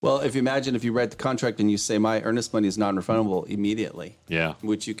Well, if you imagine if you read the contract and you say my earnest money is non-refundable immediately, Yeah.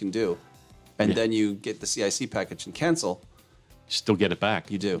 which you can do, and then you get the CIC package and cancel, Still get it back.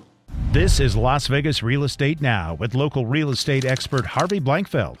 you do. This is Las Vegas Real Estate Now with local real estate expert Harvey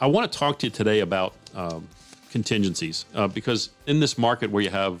Blankfeld. I want to talk to you today about contingencies because in this market where you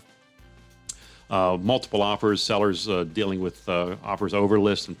have multiple offers, sellers dealing with offers over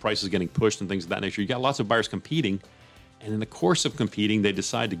list and prices getting pushed and things of that nature, you got lots of buyers competing. And in the course of competing, they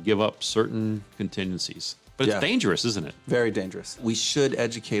decide to give up certain contingencies. But it's dangerous, isn't it? Very dangerous. We should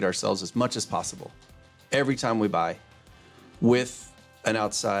educate ourselves as much as possible every time we buy with an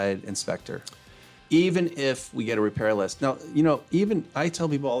outside inspector, even if we get a repair list. Now, even I tell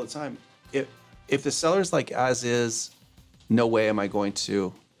people all the time, if the seller's like as is, no way am I going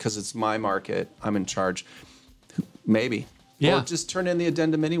to, because it's my market, I'm in charge, maybe. Yeah. Or just turn in the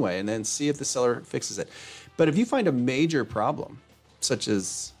addendum anyway and then see if the seller fixes it. But if you find a major problem, such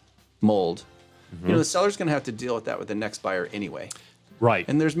as mold, the seller's going to have to deal with that with the next buyer anyway. Right.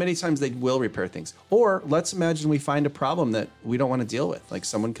 And there's many times they will repair things. Or let's imagine we find a problem that we don't want to deal with. Like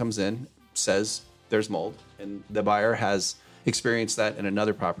someone comes in, says there's mold, and the buyer has experienced that in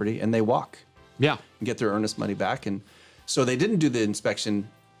another property, and they walk Yeah. and get their earnest money back. And so they didn't do the inspection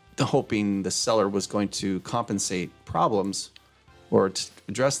hoping the seller was going to compensate problems or to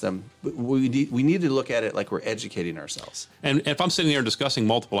address them. But we need to look at it like we're educating ourselves. And if I'm sitting there discussing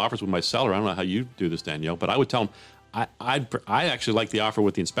multiple offers with my seller, I don't know how you do this, Danielle, but I would tell them I actually like the offer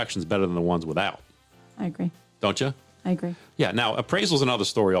with the inspections better than the ones without. I agree. Don't you? I agree. Yeah. Now, appraisal's another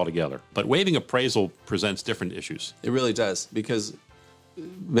story altogether, but waiving appraisal presents different issues. It really does, because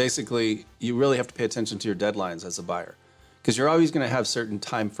basically you really have to pay attention to your deadlines as a buyer, because you're always going to have certain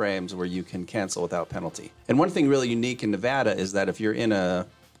time frames where you can cancel without penalty. And one thing really unique in Nevada is that if you're in a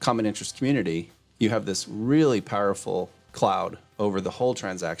common interest community, you have this really powerful cloud over the whole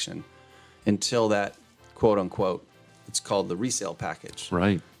transaction until that quote unquote, it's called the resale package.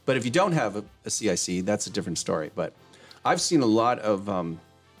 Right. But if you don't have a CIC, that's a different story. But I've seen a lot of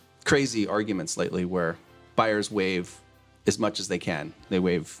crazy arguments lately where buyers waive as much as they can. They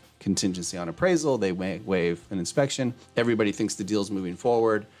waive contingency on appraisal, they waive an inspection. Everybody thinks the deal's moving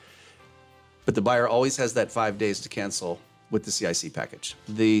forward. But the buyer always has that 5 days to cancel with the CIC package.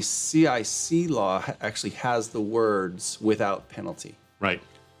 The CIC law actually has the words without penalty. Right.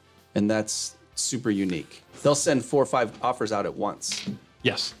 And that's super unique. They'll send 4 or 5 offers out at once.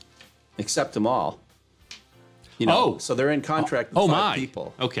 Yes. Accept them all. So they're in contract with 5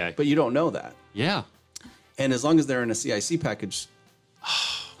 people. Okay. But you don't know that. Yeah. And as long as they're in a CIC package,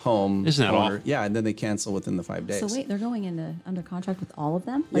 home Isn't that owner, awful? yeah, and then they cancel within the 5 days. So wait, they're going under contract with all of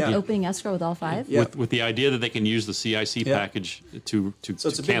them? Like Yeah. opening escrow with all 5? Yeah. With the idea that they can use the CIC Yeah. package to So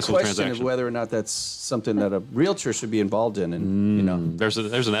it's a big cancel the question of transaction. whether or not that's something that a realtor should be involved in. And There's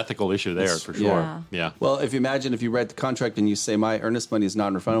an ethical issue there for sure. Yeah. Yeah. well, if you imagine if you read the contract and you say my earnest money is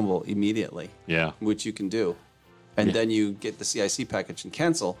non-refundable immediately, Yeah. which you can do, and then you get the CIC package and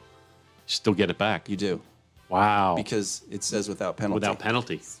cancel, Still get it back. you do, Wow. because it says without penalty. Without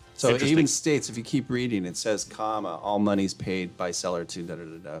penalty. So it Interesting. even states, if you keep reading, it says, comma, all monies paid by seller to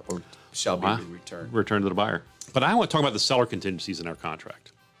da-da-da-da, or shall be returned. Return to the buyer. But I want to talk about the seller contingencies in our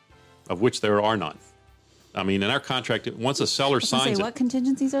contract, of which there are none. I mean, in our contract, once a seller signs it, What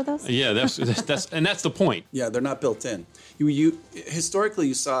contingencies are those? yeah, that's the point. Yeah, they're not built in. You historically,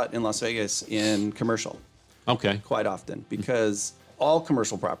 you saw it in Las Vegas in commercial Okay. quite often, because all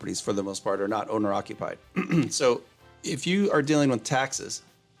commercial properties, for the most part, are not owner-occupied. So if you are dealing with taxes,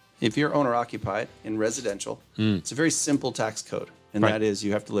 if you're owner-occupied in residential, it's a very simple tax code. And Right. that is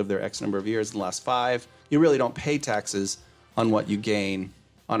you have to live there X number of years in the last 5. You really don't pay taxes on what you gain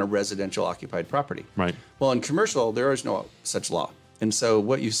on a residential occupied property. Right. Well, in commercial, there is no such law. And so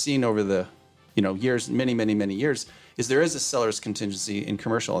what you've seen over the years, many, many, many years, is there is a seller's contingency in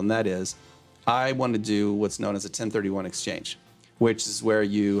commercial. And that is, I want to do what's known as a 1031 exchange, which is where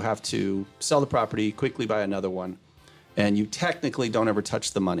you have to sell the property, quickly buy another one, and you technically don't ever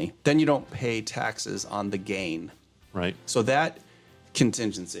touch the money. Then you don't pay taxes on the gain. Right. So that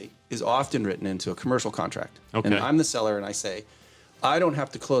contingency is often written into a commercial contract. Okay. And I'm the seller, and I say, I don't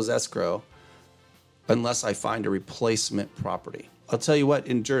have to close escrow unless I find a replacement property. I'll tell you what,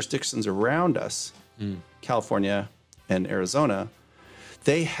 in jurisdictions around us, California and Arizona,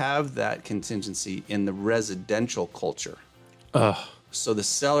 they have that contingency in the residential culture. So the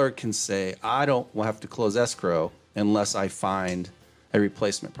seller can say, I don't have to close escrow unless I find a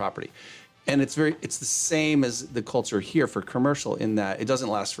replacement property. And it's the same as the culture here for commercial, in that it doesn't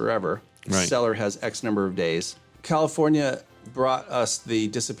last forever. The Right. seller has X number of days. California brought us the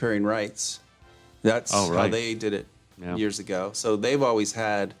disappearing rights. That's Oh, how right. they did it years ago. So they've always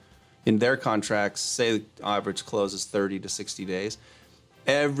had in their contracts, say the average close is 30 to 60 days.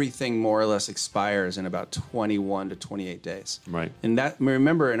 Everything more or less expires in about 21 to 28 days. Right. And that,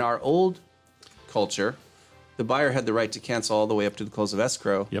 remember, in our old culture, the buyer had the right to cancel all the way up to the close of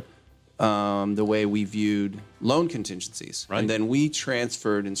escrow. Yep. The way we viewed loan contingencies. Right. And then we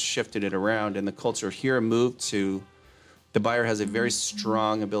transferred and shifted it around, and the culture here moved to the buyer has a very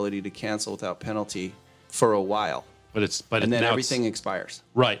strong ability to cancel without penalty for a while. But And then now everything expires.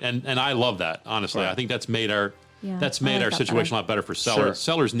 right, and I love that, honestly. Right. I think that's made our Yeah, that's I made like our that situation better. a lot better for sellers. Sure.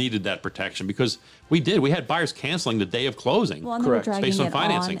 Sellers needed that protection because we had buyers canceling the day of closing. Well, and they were Correct. dragging Based on it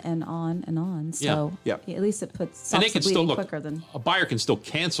financing. on and on and on. So Yeah. at least it puts And they stops can the still bleeding look. quicker than. A buyer can still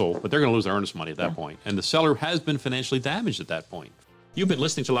cancel, but they're going to lose their earnest money at that point. And the seller has been financially damaged at that point. You've been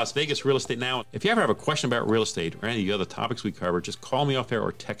listening to Las Vegas Real Estate Now. If you ever have a question about real estate or any of the other topics we cover, just call me off air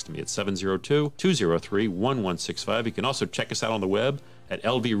or text me at 702-203-1165. You can also check us out on the web at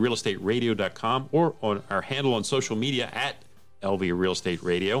lvrealestateradio.com or on our handle on social media at LV Real Estate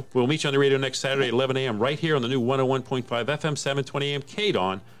Radio. We'll meet you on the radio next Saturday at 11 a.m. right here on the new 101.5 FM, 720 a.m.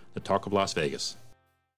 KDON, the Talk of Las Vegas.